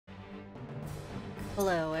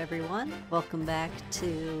Hello everyone, welcome back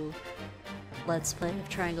to Let's Play of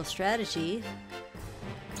Triangle Strategy.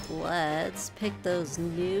 Let's pick those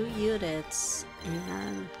new units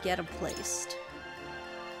and get them placed.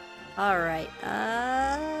 Alright,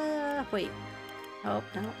 wait. Oh,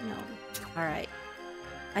 no. Alright.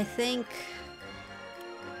 I think...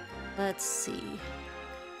 Let's see.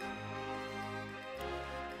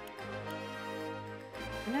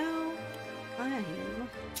 No, I'm...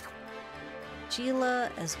 Sheila,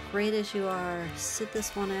 as great as you are, sit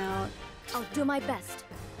this one out. I'll do my best.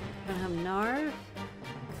 We're gonna have Narv.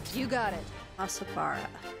 You got it. Asafara.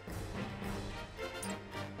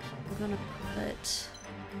 We're gonna put...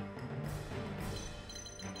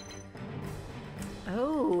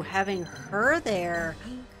 Oh, having her there.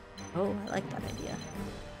 Oh, I like that idea.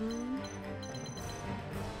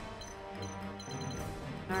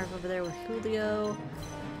 Narv over there with Julio.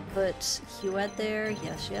 Put Huet there.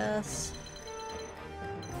 Yes.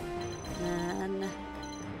 And then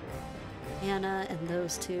Anna and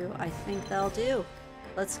those two, I think that'll do.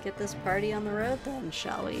 Let's get this party on the road then,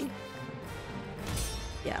 shall we?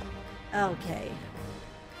 Yeah. Okay.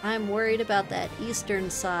 I'm worried about that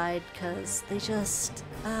eastern side because they just,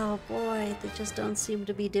 oh boy, they just don't seem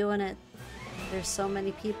to be doing it. There's so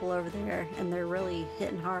many people over there and they're really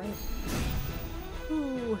hitting hard.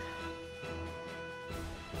 Ooh.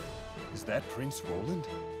 Is that Prince Roland?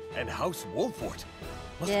 And House Wolfort?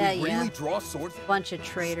 Must Yeah, we really draw swords? Bunch of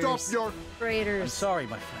traitors. Stop your... Traitors. I'm sorry,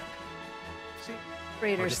 my friend.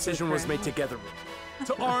 Traitors. Our decision was made together.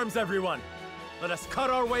 To arms, everyone! Let us cut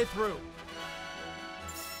our way through.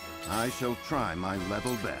 I shall try my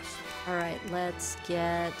level best. Alright, let's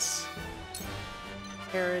get...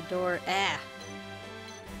 Parador.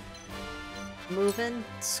 Moving.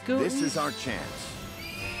 Scooting. This is our chance.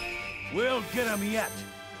 We'll get him yet.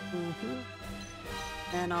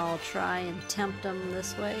 Then I'll try and tempt them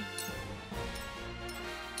this way.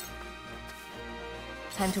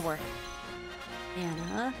 Time to work.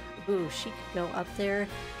 Anna. Ooh, she could go up there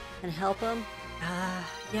and help him.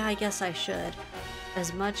 Yeah, I guess I should.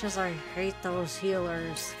 As much as I hate those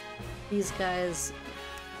healers, these guys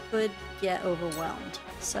could get overwhelmed.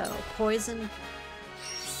 So, poison.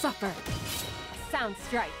 Suffer. Sound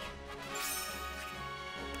strike.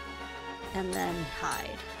 And then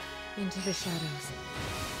hide. Into the shadows.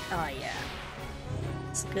 Oh yeah.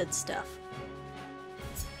 It's good stuff.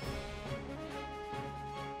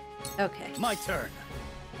 Okay. My turn.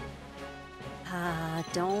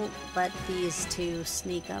 Don't let these two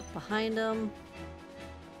sneak up behind them.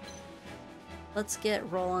 Let's get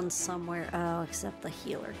Roland somewhere. Oh, except the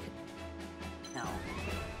healer could... No.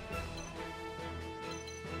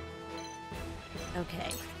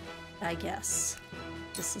 Okay. I guess.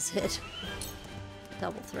 This is it.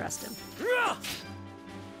 Double thrust him.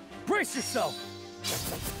 Brace yourself!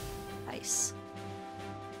 Nice.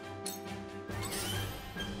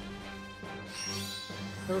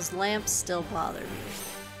 Those lamps still bother me.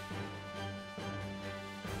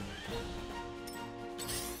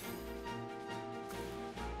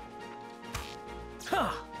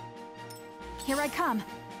 Here I come.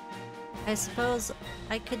 I suppose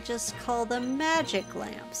I could just call them magic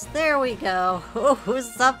lamps. There we go. Oh,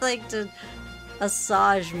 something to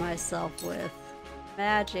massage myself with.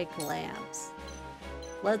 Magic lamps.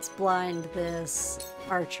 Let's blind this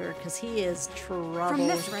archer because he is trouble From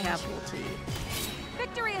this with range. capital T.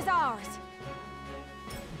 Victory is ours.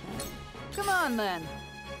 Come on, then.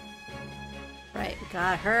 Right, we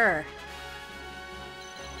got her.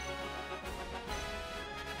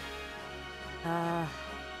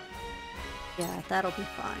 Yeah, that'll be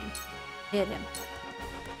fine. Hit him.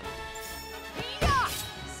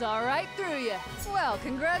 Saw right through you. Well,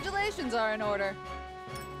 congratulations are in order.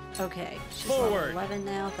 Okay, she's Forward. level 11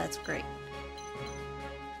 now. That's great.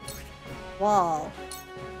 Wall.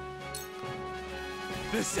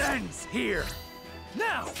 This ends here.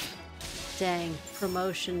 Now! Dang,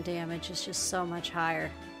 promotion damage is just so much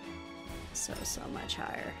higher. So much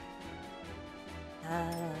higher.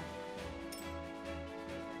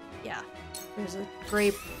 Yeah. There's a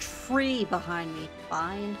grape tree behind me.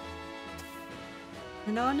 Fine.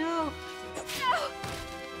 No.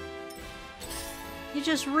 You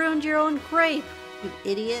just ruined your own grape, you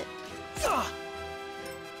idiot. Ha!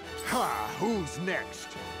 Who's next?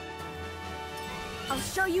 I'll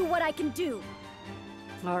show you what I can do.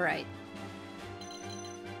 Alright.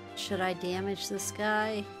 Should I damage this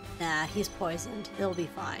guy? Nah, he's poisoned. He'll be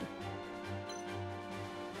fine.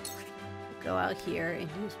 Go out here and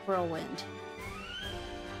use Whirlwind.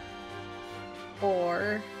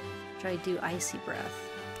 Or should I do Icy Breath?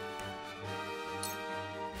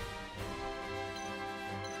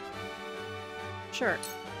 Sure.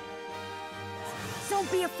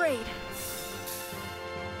 Don't be afraid.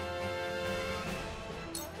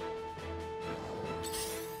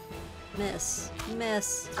 Miss.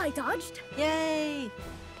 Miss. I dodged. Yay!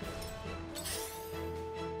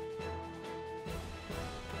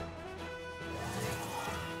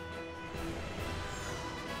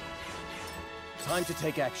 Time to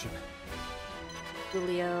take action.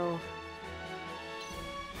 Julio.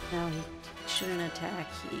 No, he shouldn't attack.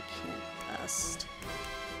 He can't dust.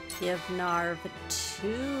 Give Narv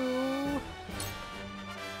 2.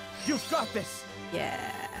 You've got this!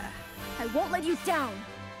 Yeah. I won't let you down.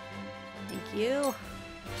 Thank you.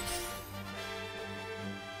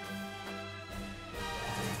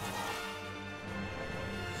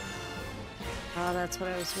 Oh, that's what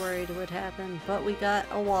I was worried would happen. But we got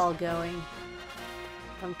a wall going.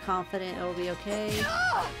 I'm confident it'll be okay.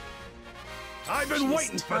 I've been She's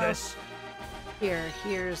waiting for tough. this.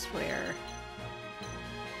 Here's where.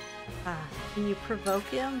 Can you provoke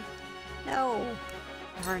him? No.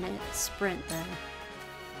 Darn it. Sprint then.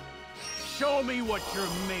 Show me what you're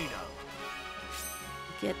made of.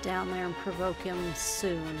 Get down there and provoke him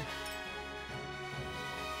soon.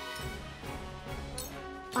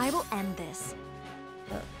 I will end this.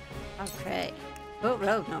 Okay. Oh,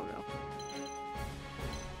 no.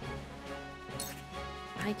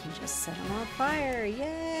 I can just set him on fire.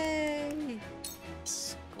 Yay!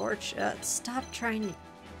 Scorch. Stop trying to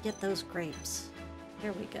get those grapes.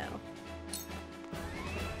 There we go.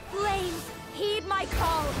 Flames, heed my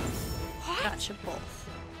call. Gotcha both.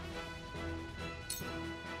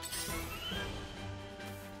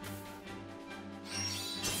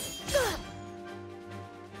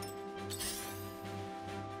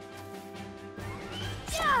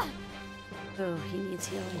 Oh, he needs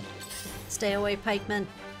healing. Stay away, pikemen.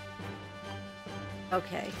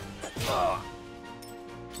 Okay.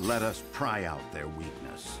 Let us pry out their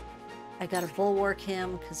weakness. I gotta bulwark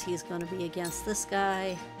him because he's gonna be against this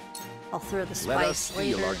guy. I'll throw the Let us spice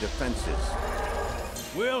seal later. our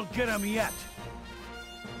defenses. We'll get him yet.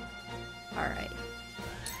 Alright.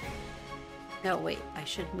 No, wait. I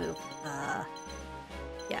should move.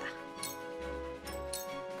 Yeah.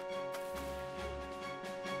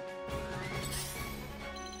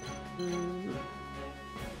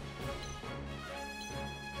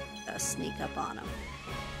 Gotta sneak up on him.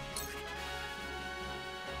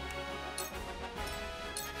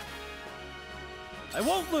 I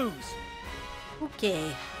won't lose!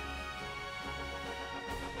 Okay.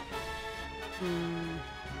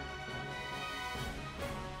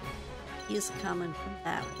 He's coming from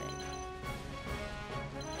that way.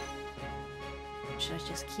 Should I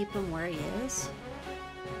just keep him where he is?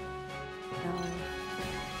 No.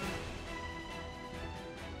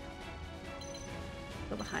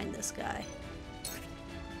 Go behind this guy.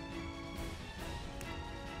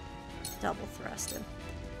 Double thrust him.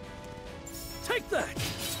 Take that!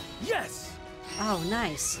 Yes! Oh,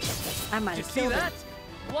 nice. I might Did you have see killed that?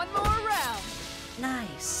 him. One more round.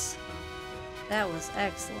 Nice. That was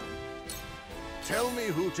excellent. Tell me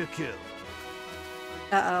who to kill.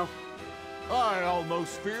 Uh-oh. I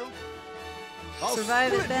almost feel. I'll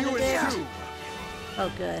Survive it, split you in Benedict. two.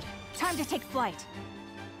 Oh, good. Time to take flight.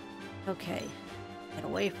 Okay. Get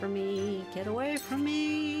away from me. Get away from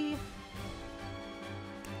me.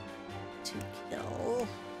 To kill.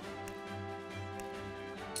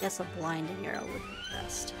 Guess a blinding arrow would be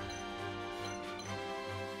best.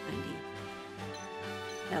 90.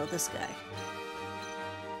 No, this guy.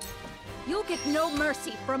 You'll get no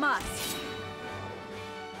mercy from us.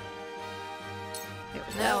 Here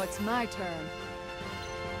we Now go. it's my turn.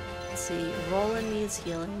 Let's see. Roland needs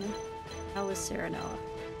healing. How is Serenoa?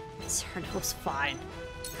 Serenoa's fine.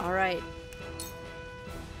 Alright.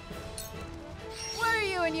 What are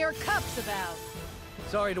you and your cups about?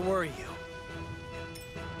 Sorry to worry you.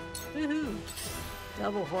 Woohoo!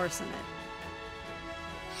 Double horsing it.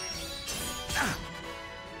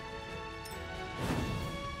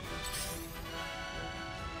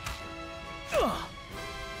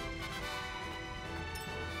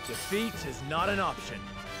 Defeat is not an option.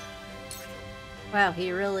 Wow,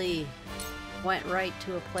 he really went right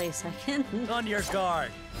to a place I can. On your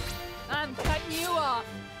guard. I'm cutting you off.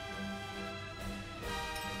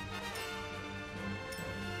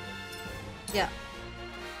 Yeah.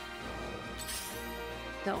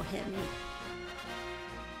 Don't hit me.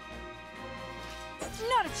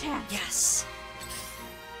 Not a chance. Yes!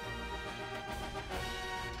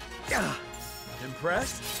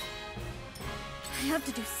 Impressed? I have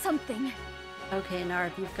to do something. Okay,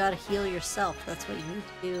 Narv, you've got to heal yourself. That's what you need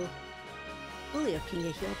to do. Julio can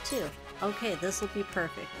get healed too. Okay, this will be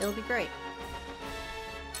perfect. It'll be great.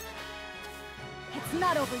 It's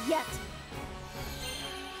not over yet.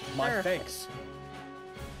 My Perfect. thanks.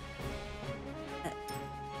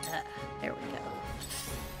 There we go.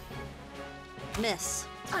 Miss.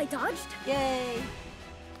 I dodged. Yay!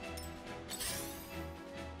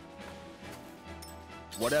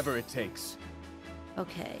 Whatever it takes.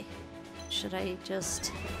 Okay. Should I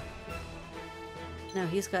just... No,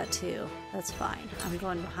 he's got 2. That's fine. I'm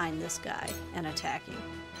going behind this guy and attacking.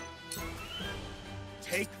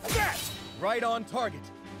 Take that! Right on target.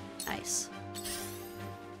 Nice.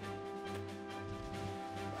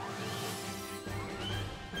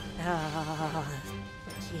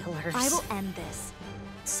 Healers. I will end this.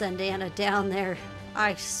 Send Anna down there.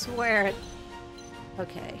 I swear it.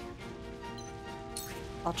 Okay.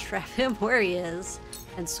 I'll trap him where he is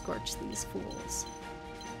and scorch these fools.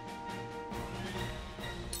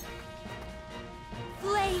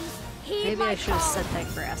 Flames, heed Maybe my I should have call. set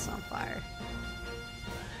that grass on fire.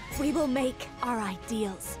 We will make our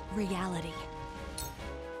ideals reality.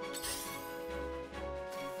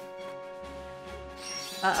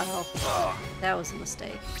 Uh-oh. That was a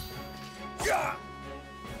mistake. Here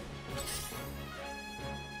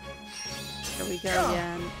we go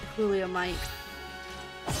again. Julio might...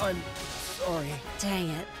 I'm sorry. Dang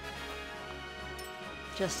it.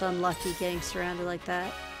 Just unlucky getting surrounded like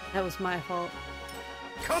that. That was my fault.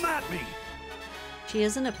 Come at me! She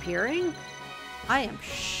isn't appearing? I am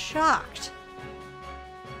shocked.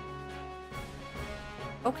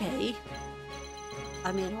 Okay.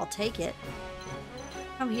 I mean, I'll take it.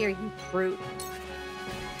 Come here, you brute.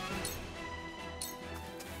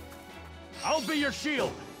 I'll be your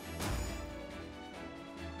shield!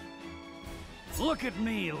 Look at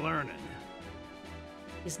me learning.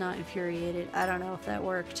 He's not infuriated. I don't know if that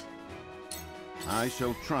worked. I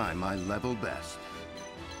shall try my level best.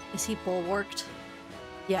 Is he bulwarked?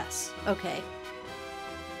 Yes. Okay.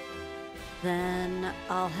 Then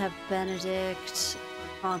I'll have Benedict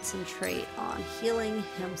concentrate on healing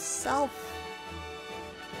himself.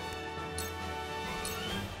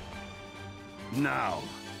 Now.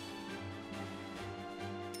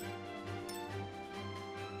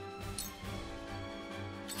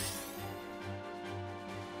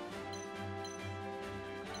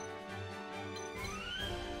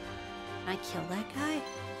 Can I kill that guy?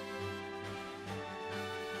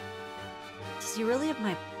 Does he really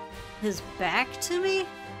have his back to me?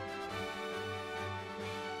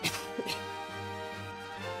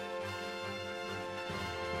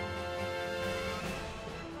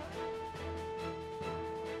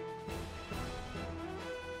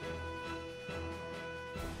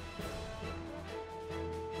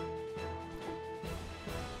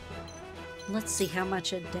 Let's see how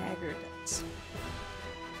much a dagger does.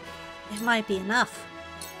 It might be enough.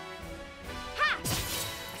 Ha!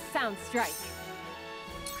 A sound strike.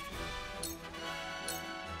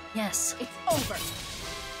 Yes, It's over.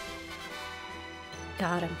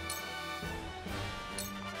 got him.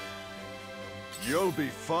 You'll be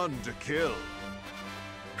fun to kill.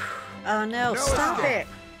 Oh no, stop it!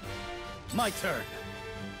 My turn.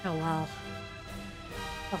 Oh well.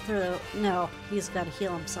 I'll throw the... No, he's got to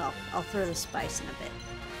heal himself. I'll throw the spice in a bit.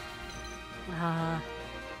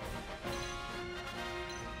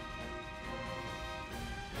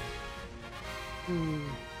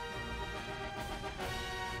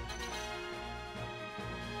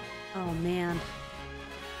 Oh man.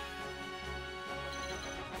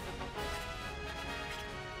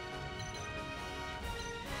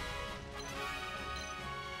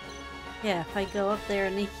 Yeah, if I go up there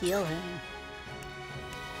and heal him.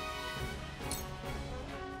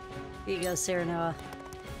 Here you go, Sarah Noah.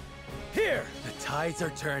 Here! The tides are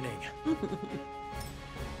turning.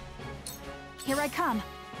 Here I come.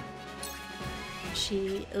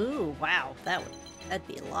 Ooh, wow, that'd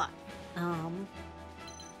be a lot.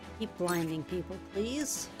 Keep blinding people,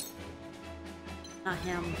 please. Not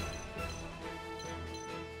him.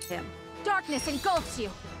 Him. Darkness engulfs you.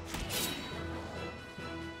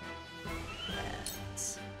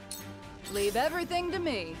 That's... Leave everything to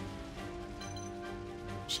me.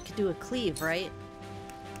 She could do a cleave, right?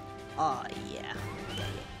 Oh, yeah.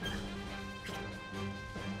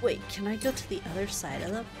 Wait, can I go to the other side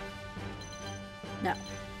of them? No.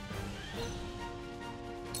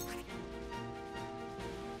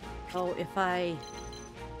 Oh, if I...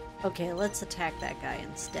 Okay, let's attack that guy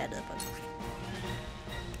instead of him.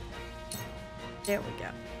 There we go.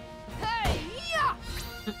 Hey! Yeah!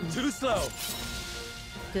 Too slow.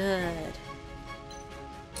 Good.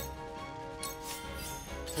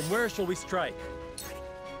 From where shall we strike?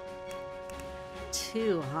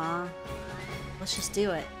 2, huh? Let's just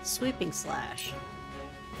do it. Sweeping slash.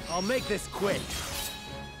 I'll make this quick.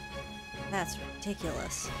 That's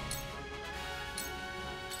ridiculous.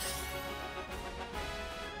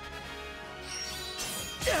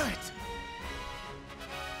 Damn it!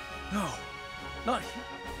 No, not here.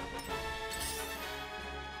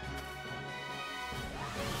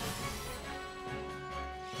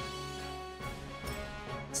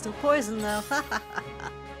 Still poison though.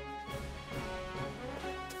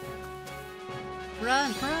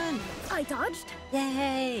 Run, run! I dodged.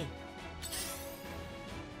 Yay!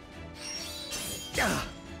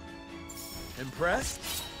 Impressed?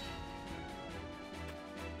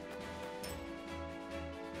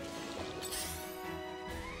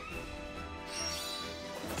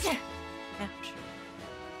 Ouch.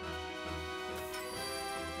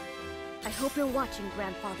 I hope you're watching,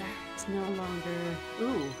 Grandfather. It's no longer...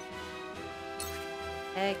 Ooh.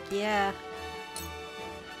 Heck yeah.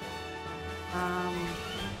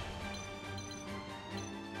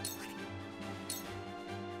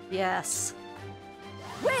 Yes.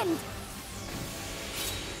 Wind!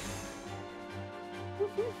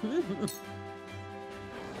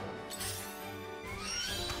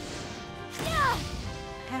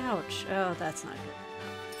 Ouch. Oh, that's not good.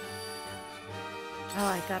 Oh,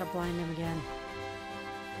 I gotta blind him again.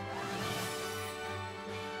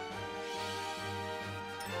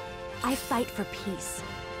 I fight for peace.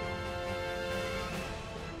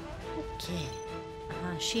 Okay.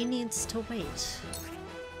 She needs to wait.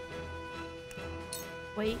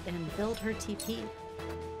 Wait and build her TP.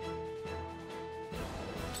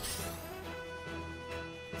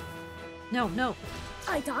 No, no.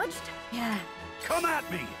 I dodged. Yeah. Come at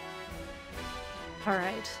me!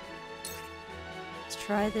 Alright. Let's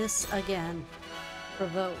try this again.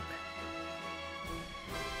 Provoke.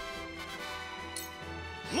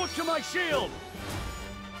 Look to my shield!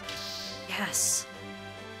 Yes.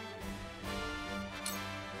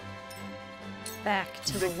 Back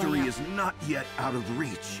to Victory the lamp. is not yet out of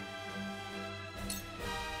reach.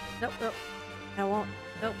 Nope, nope. I won't.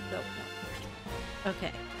 Nope, nope, nope.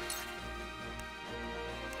 Okay.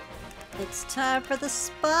 It's time for the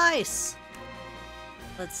spice!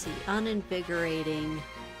 Let's see. Uninvigorating.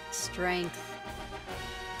 Strength.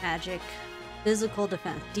 Magic. Physical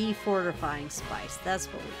defense. Defortifying spice. That's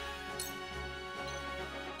what we...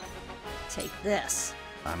 Take this.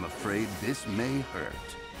 I'm afraid this may hurt.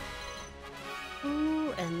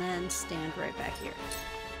 Ooh, and then stand right back here.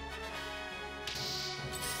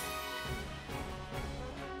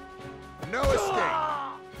 No escape!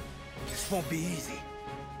 This won't be easy.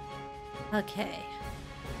 Okay.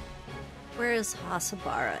 Where is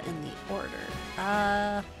Hasabara in the order?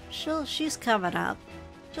 She's coming up.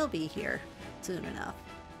 She'll be here soon enough.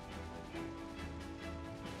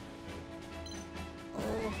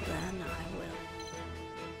 Oh, then I will.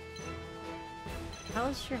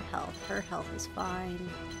 How's your health? Her health is fine.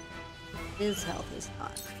 His health is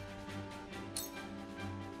not.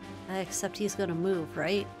 Except he's gonna move,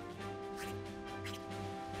 right?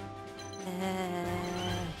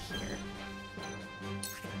 Here.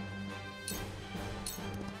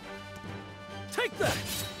 Take that!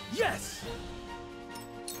 Yes!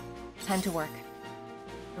 Time to work.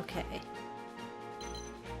 Okay.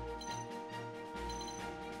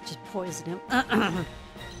 Just poison him.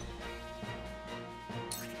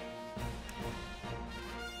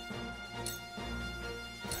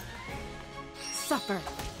 Suffer.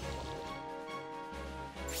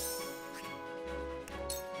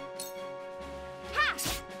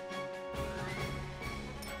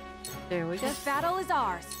 There we go. This battle is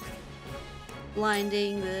ours.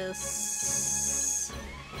 Blinding this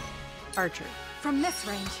archer. From this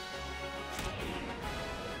range.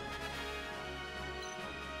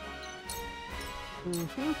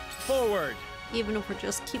 Forward! Even if we're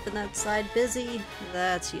just keeping that side busy,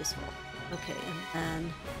 that's useful. Okay, and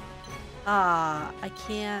then... I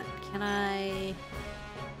can't... Can I...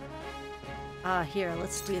 here,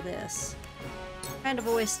 let's do this. Kind of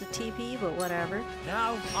a waste of TP, but whatever.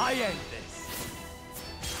 Now I end this.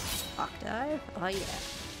 Hawk dive? Oh yeah.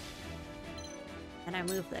 And I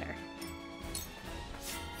move there.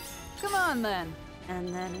 Come on then. And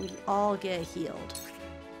then we all get healed.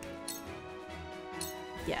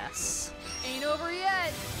 Yes. Ain't over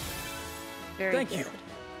yet. Very Thank good. you.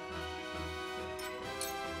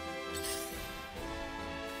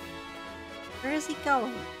 Where is he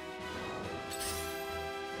going?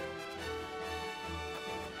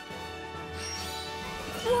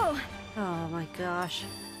 Whoa! Oh my gosh.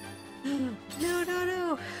 No, no,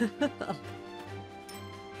 no.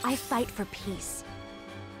 I fight for peace.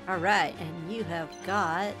 Alright, and you have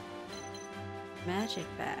got magic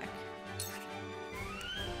back.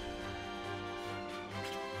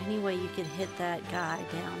 Any way you can hit that guy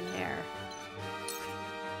down there.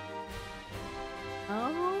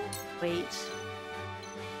 Wait.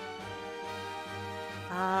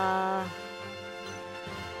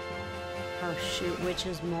 Oh shoot, which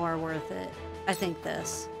is more worth it? I think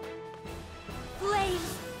this.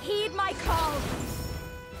 Flames, heed my call.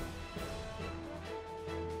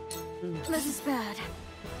 This is bad.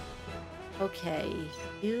 Okay,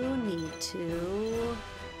 you need to...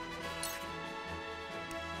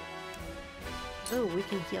 Oh, we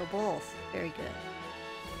can heal both. Very good.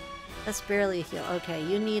 That's barely a heal. Okay,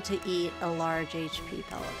 you need to eat a large HP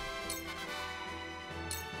pellet.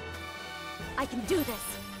 I can do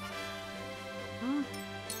this. Huh?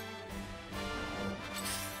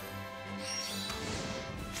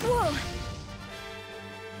 Whoa!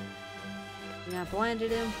 Yeah,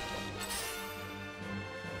 blinded him.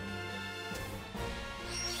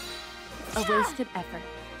 A wasted effort.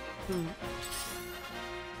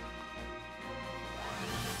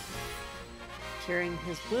 Curing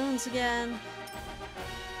his wounds again.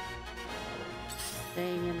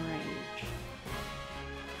 Staying in range.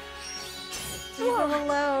 Leave him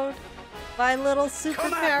alone. My little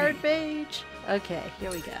super-powered mage. Okay,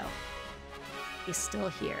 here we go. He's still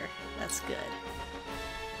here. That's good.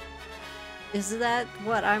 Is that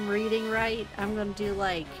what I'm reading right? I'm gonna do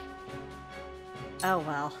like... Oh,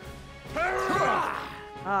 well.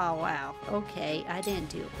 Oh, wow. Okay, I didn't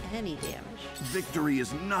do any damage. Victory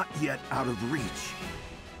is not yet out of reach.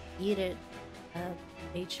 Eat it.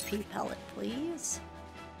 HP pellet, please.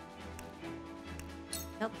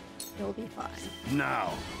 Yep, you'll be fine.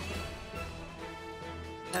 Now.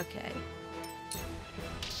 Okay.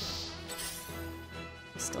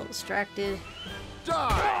 Still distracted.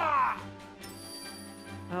 Die!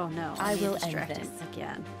 Oh no, I need will to end distract this. him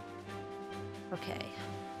again. Okay.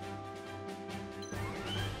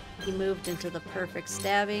 He moved into the perfect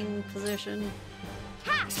stabbing position.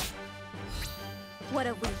 Ha! What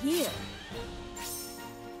have we here?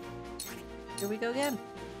 Here we go again.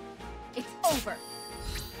 It's over.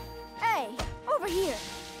 Hey, over here.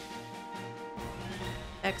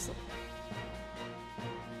 Excellent.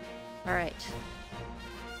 Alright.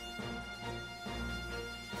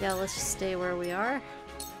 Yeah, let's just stay where we are.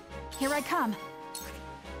 Here I come.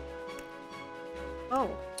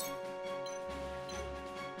 Oh.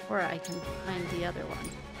 Or I can find the other one.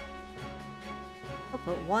 Oh,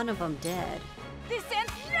 but one of them dead. This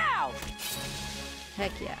ends now!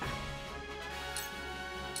 Heck yeah.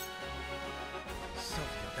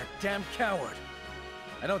 Sylvia, that damn coward.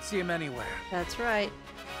 I don't see him anywhere. That's right.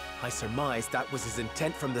 I surmise that was his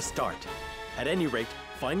intent from the start. At any rate,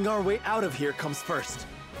 finding our way out of here comes first.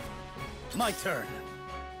 My turn.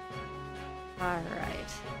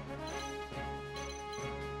 Alright.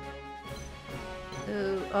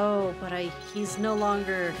 Ooh, oh, but he's no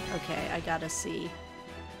longer... Okay, I gotta see.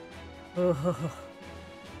 Oh.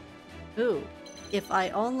 Ooh, if I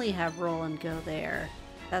only have Roland go there,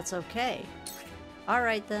 that's okay.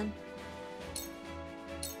 Alright then.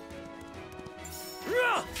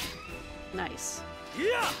 Nice.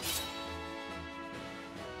 Yeah!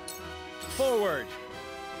 Forward.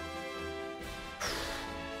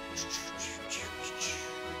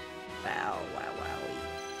 Wow, wow, wow.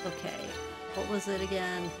 Okay, what was it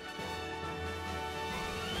again?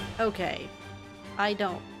 Okay, I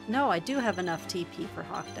don't... No, I do have enough TP for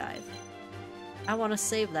Hawk Dive. I want to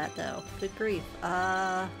save that though. Good grief.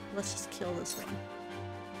 Let's just kill this one.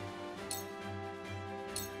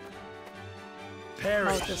 Parry.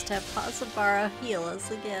 I'll just have Pasabara heal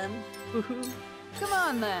us again. Woohoo. Come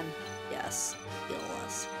on then. Yes, heal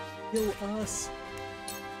us. Heal us.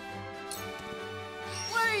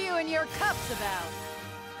 What are you and your cups about?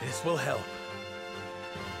 This will help.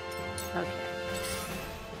 Okay.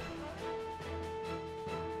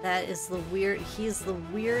 That is the weird... He's the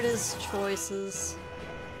weirdest choices.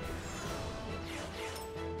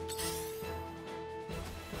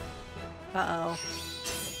 Uh-oh.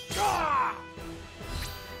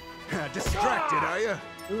 Distracted, are you?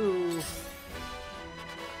 Ooh.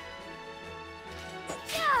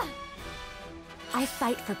 I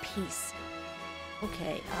fight for peace.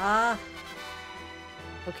 Okay,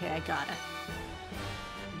 okay, I got it.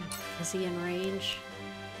 Is he in range?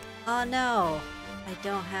 Oh no! I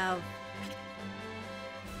don't have...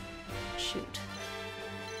 Shoot.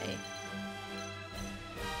 Okay.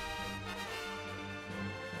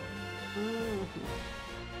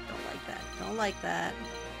 Don't like that. Don't like that.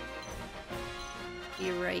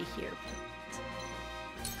 Be right here, please.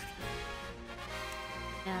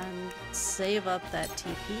 And save up that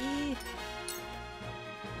TP.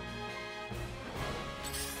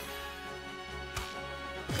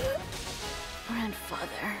 Grandfather.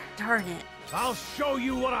 Darn it. I'll show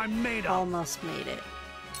you what I'm made of. Almost made it.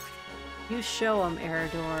 You show him,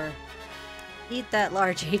 Eridor. Eat that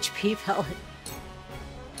large HP pellet.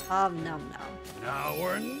 Num num. Now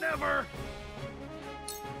or never!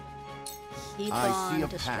 Keep I on see a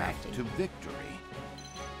distracting. path to victory.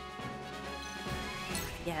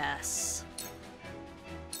 Yes.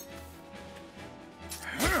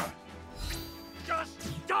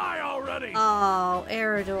 Just die already! Oh,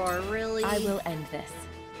 Eridor, really? I will end this.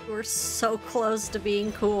 We're so close to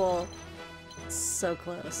being cool. So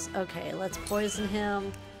close. Okay, let's poison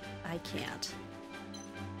him. I can't.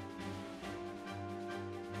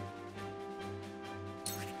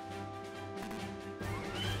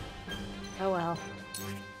 Oh well.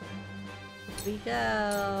 Here we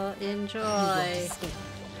go. Enjoy.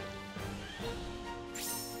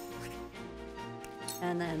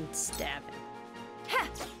 And then stab him.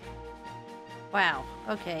 Wow.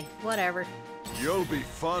 Okay, whatever. You'll be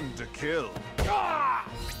fun to kill.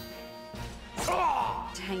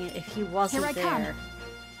 Dang it, if he wasn't Here I come. there.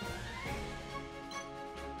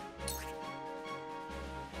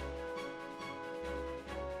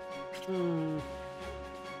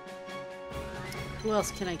 Who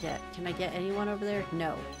else can I get? Can I get anyone over there?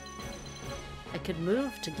 No. I could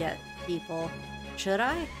move to get people. Should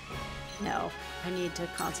I? No. I need to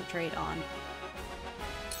concentrate on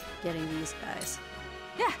getting these guys.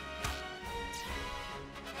 Yeah.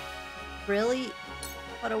 Really?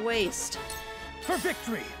 What a waste. For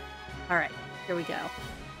victory! Alright, here we go.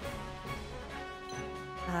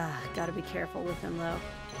 Gotta be careful with him though.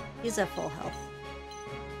 He's at full health.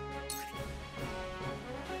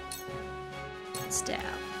 Stab.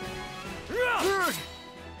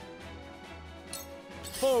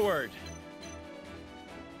 Forward!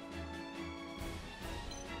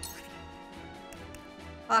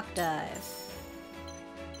 Hawk dive.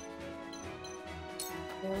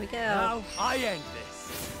 There we go. Now I end this.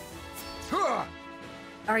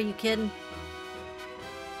 Are you kidding?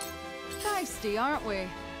 Feisty, aren't we?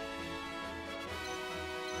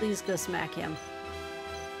 Please go smack him.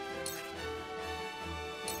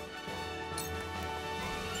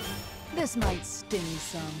 This might sting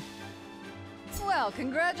some. Well,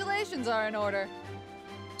 congratulations are in order.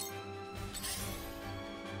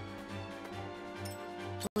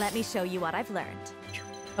 Let me show you what I've learned.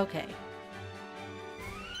 Okay.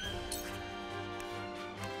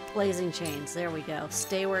 Blazing chains. There we go.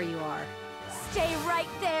 Stay where you are. Stay right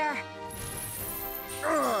there!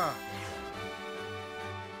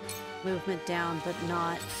 Movement down, but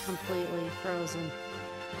not completely frozen.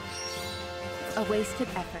 A wasted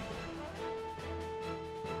effort.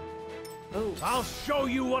 Oh, I'll show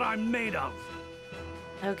you what I'm made of.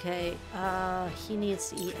 okay. He needs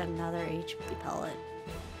to eat another HP pellet.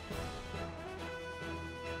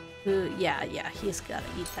 Yeah, he's gotta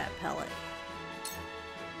eat that pellet.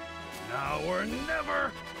 Now or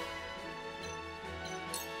never.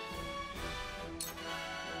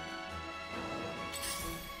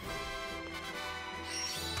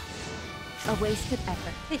 A wasted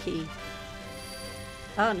effort. Hehe.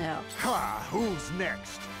 Oh no. Ha! Who's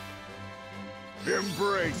next?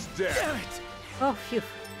 Embrace death. Oh, phew.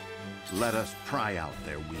 Let us pry out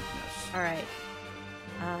their weakness. Alright.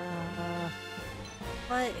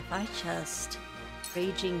 What if I just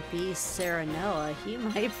Raging Beast Serenoa? He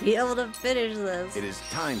might be able to finish this. It is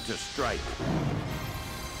time to strike.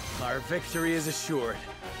 Our victory is assured.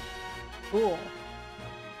 Cool.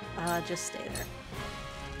 Just stay there.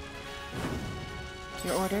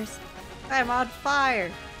 Your orders? I'm on fire!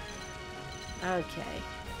 Okay.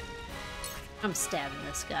 I'm stabbing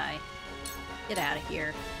this guy. Get out of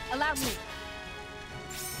here. Allow me.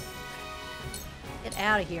 Get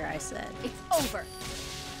out of here, I said. It's over.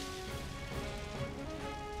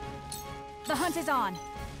 The hunt is on.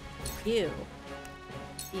 You.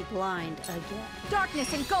 Be blind again.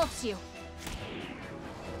 Darkness engulfs you.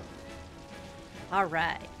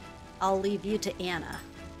 Alright. I'll leave you to Anna.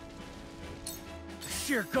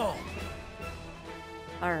 Sheer goal.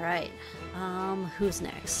 Alright. Who's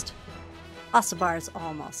next? Hasabar's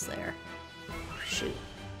almost there. Oh, shoot.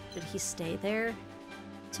 Did he stay there?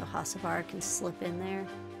 So Hasabar can slip in there?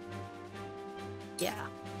 Yeah.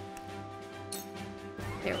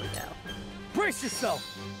 There we go. Brace yourself!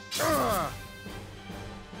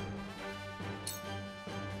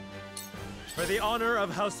 For the honor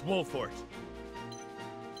of House Wolfort.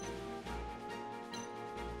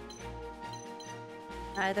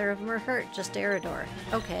 Neither of them are hurt, just Eridor.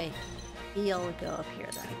 Okay. He'll go up here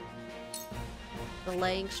then.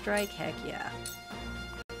 Delaying strike? Heck yeah.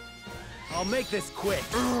 I'll make this quick.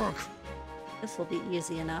 This will be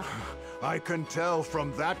easy enough. I can tell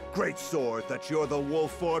from that great sword that you're the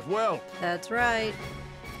Wolfort whelp. That's right.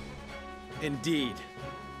 Indeed.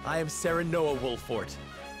 I am Serenoa Wolfort.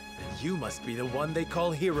 And you must be the one they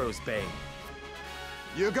call Hero's Bane.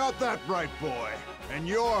 You got that right, boy. And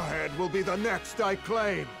your head will be the next I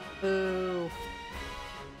claim. Boo.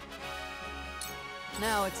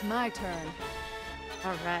 Now it's my turn.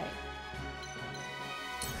 Alright.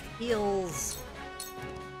 Heals.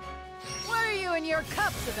 What are you and your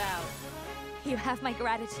cups about? You have my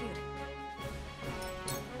gratitude.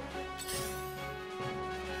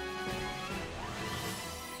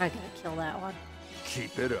 I gotta kill that one.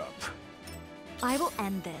 Keep it up. I will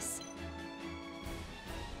end this.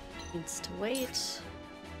 Needs to wait.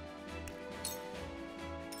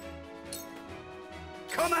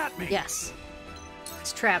 Come at me! Yes.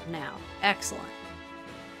 It's trapped now. Excellent.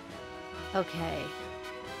 Okay.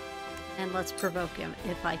 And let's provoke him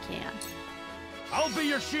if I can. I'll be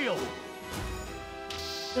your shield.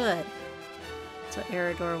 Good. So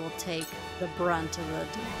Eridor will take the brunt of the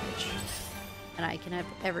damage. And I can have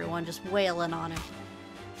everyone just wailing on him.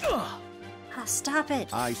 Ah, stop it!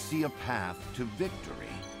 I see a path to victory.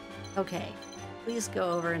 Okay. Please go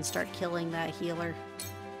over and start killing that healer.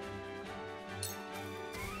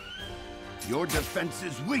 Your defense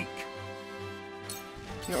is weak.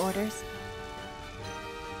 Your orders?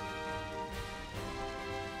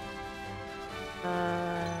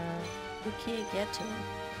 We can't get to him.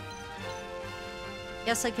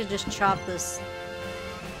 Guess I could just chop this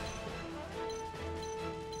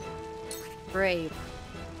grape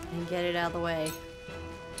and get it out of the way.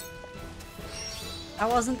 I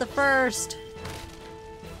wasn't the first!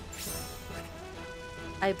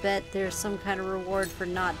 I bet there's some kind of reward for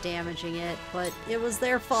not damaging it, but it was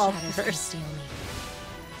their fault first.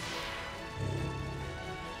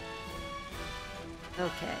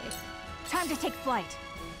 Okay. Time to take flight.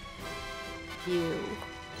 You.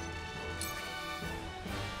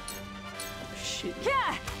 Oh, shoot.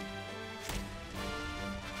 Yeah!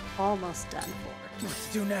 Almost done for.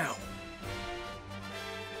 What's do now?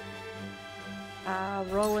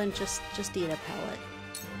 Roland, just eat a pellet.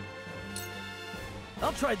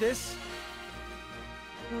 I'll try this.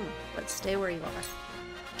 But stay where you are.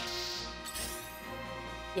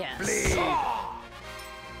 Yes.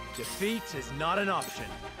 Defeat is not an option.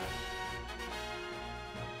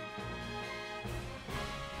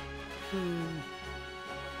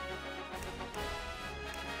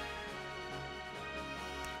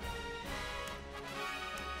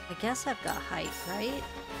 I guess I've got height, right?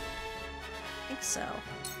 I think so.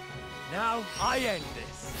 Now I end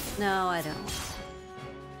this. No, I don't.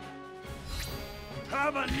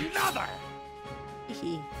 Have another!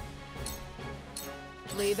 Hee.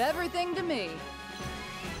 Leave everything to me.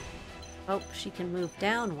 Oh, she can move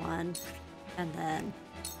down one, and then...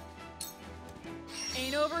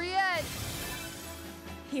 Ain't over yet.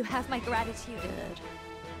 You have my gratitude. Good.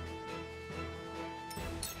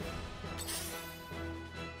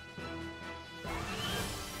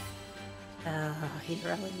 He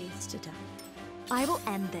really needs to die. I will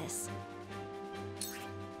end this.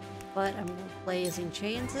 But I'm gonna blazing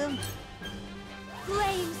chains him.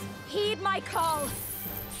 Flames, heed my call.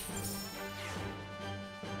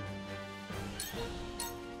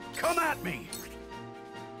 Come at me!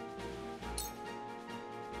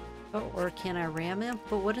 Oh, or can I ram him?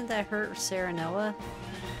 But wouldn't that hurt Serenoa?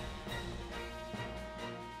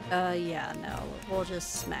 Yeah, no. We'll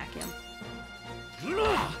just smack him.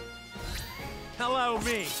 Hello,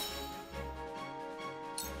 me.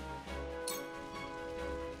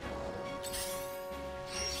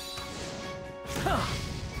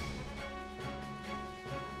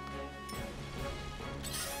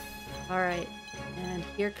 Alright, and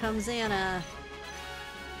here comes Anna.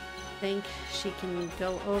 I think she can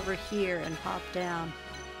go over here and hop down.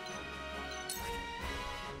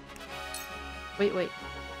 Wait.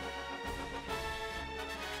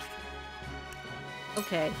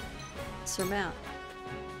 Okay. Surmount.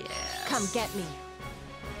 Yes. Come get me.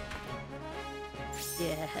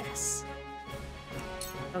 Yes.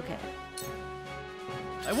 Okay.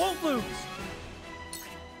 I won't lose.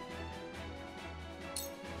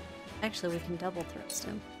 Actually, we can double thrust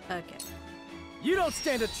him. Okay. You don't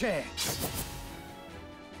stand a chance.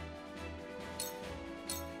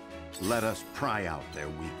 Let us pry out their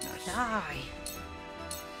weakness. Die.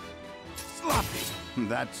 Sloppy.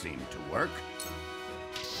 That seemed to work.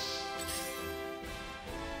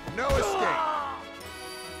 No escape.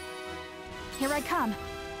 Here I come.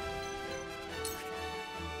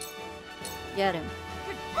 Get him.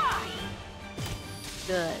 Goodbye.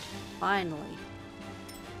 Good. Finally.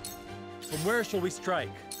 From where shall we strike?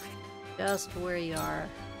 Just where you are.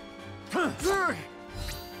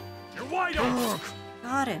 You're wide open!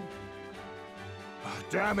 Got him.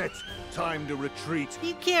 Damn it! Time to retreat.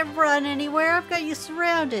 You can't run anywhere. I've got you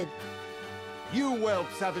surrounded. You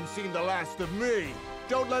whelps haven't seen the last of me.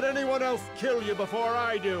 Don't let anyone else kill you before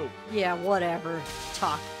I do. Yeah, whatever.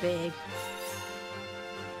 Talk big.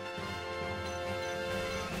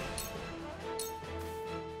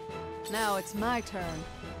 Now it's my turn.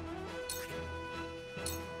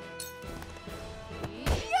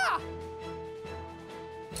 Yeah!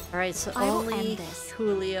 Alright, so I will only end this.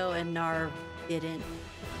 Julio and Narv didn't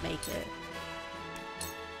make it.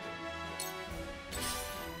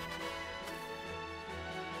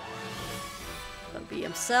 Gonna be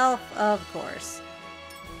himself, of course.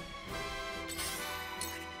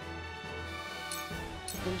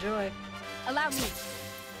 Enjoy. Allow me.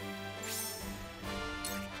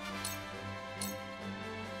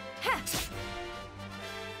 Ha!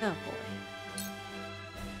 Oh boy.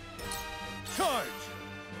 Charge!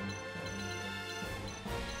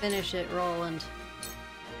 Finish it, Roland.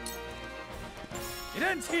 It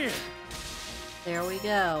ends here! There we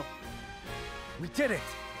go. We did it!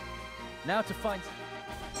 Now to find...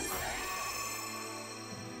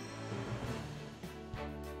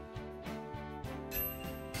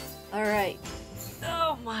 Alright.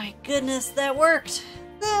 Oh my goodness, that worked!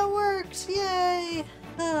 That worked! Yay!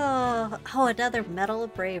 Oh, another Medal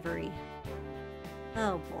of Bravery.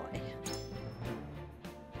 Oh boy.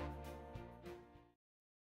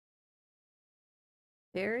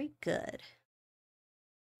 Very good.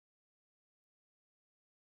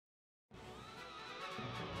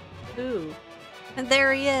 Ooh. And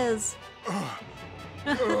there he is!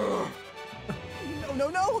 No, no,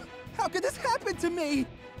 no! How could this happen to me?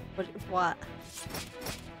 What?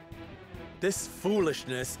 This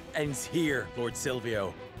foolishness ends here, Lord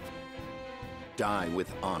Silvio. Die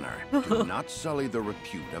with honor. Do not sully the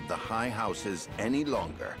repute of the high houses any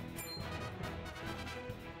longer.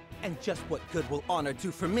 And just what good will honor do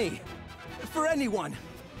for me? For anyone?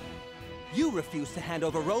 You refused to hand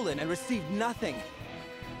over Roland and received nothing.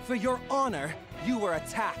 For your honor, you were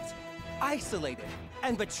attacked, isolated,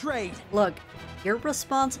 and betrayed. Look, you're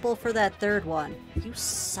responsible for that third one. You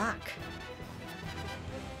suck.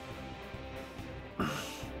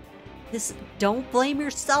 Don't blame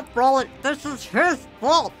yourself, Roland. This is his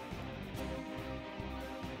fault.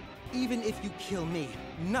 Even if you kill me,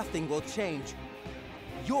 nothing will change.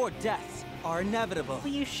 Your deaths are inevitable.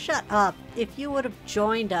 Will you shut up? If you would have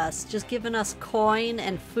joined us, just given us coin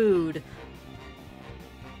and food,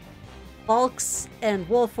 Bulks and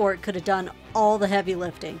Wolfort could have done all the heavy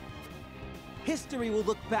lifting. History will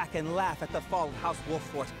look back and laugh at the fall of House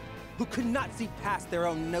Wolfort, who could not see past their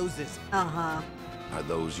own noses. Uh-huh. Are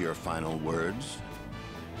those your final words?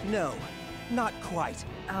 No, not quite.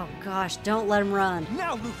 Oh gosh, don't let him run.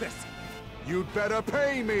 Now, Rufus! You'd better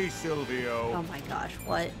pay me, Silvio. Oh my gosh,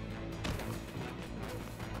 what?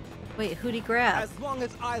 Wait, who'd he grab? As long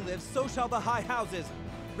as I live, so shall the high houses.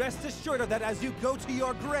 Rest assured of that as you go to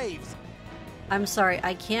your graves. I'm sorry,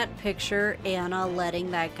 I can't picture Anna letting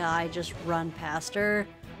that guy just run past her.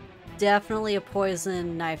 Definitely a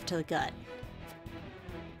poison knife to the gut.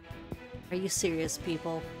 Are you serious,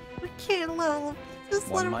 people? We can't let him. Just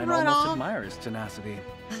let One him might run almost off. admire his tenacity.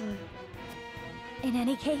 In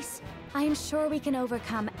any case, I am sure we can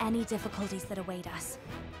overcome any difficulties that await us.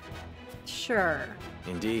 Sure.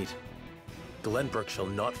 Indeed. Glenbrook shall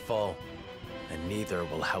not fall, and neither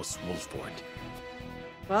will House Wolfort.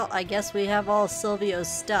 Well, I guess we have all Silvio's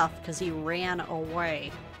stuff because he ran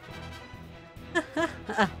away.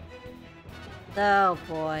 Oh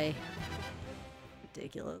boy.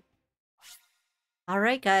 Ridiculous.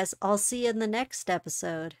 Alright guys, I'll see you in the next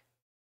episode.